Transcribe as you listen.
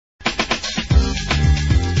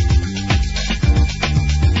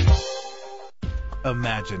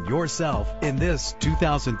Imagine yourself in this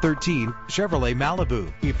 2013 Chevrolet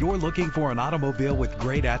Malibu. If you're looking for an automobile with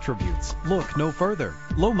great attributes, look no further.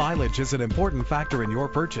 Low mileage is an important factor in your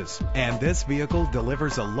purchase, and this vehicle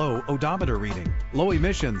delivers a low odometer reading. Low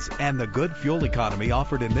emissions and the good fuel economy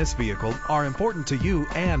offered in this vehicle are important to you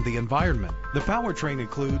and the environment. The powertrain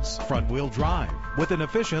includes front-wheel drive with an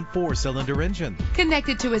efficient 4-cylinder engine.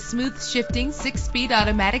 Connected to a smooth shifting 6-speed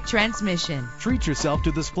automatic transmission. Treat yourself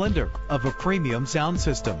to the splendor of a premium sound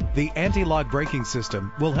system. The anti-lock braking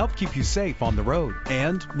system will help keep you safe on the road.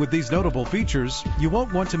 And with these notable features, you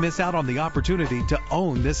won't want to miss out on the opportunity to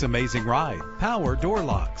own this amazing ride. Power door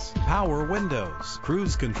locks, power windows,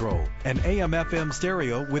 cruise control, an AM/FM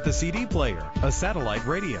stereo with a CD player, a satellite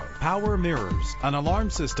radio, power mirrors, an alarm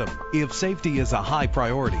system. If safety is a high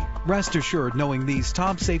priority, rest assured knowing these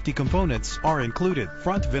top safety components are included: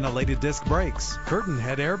 front ventilated disc brakes, curtain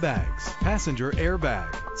head airbags, passenger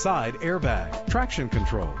airbag, side airbag, traction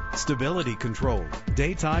control, stability control,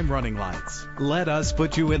 daytime running lights. Let us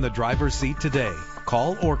put you in the driver's seat today.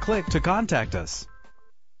 Call or click to contact us.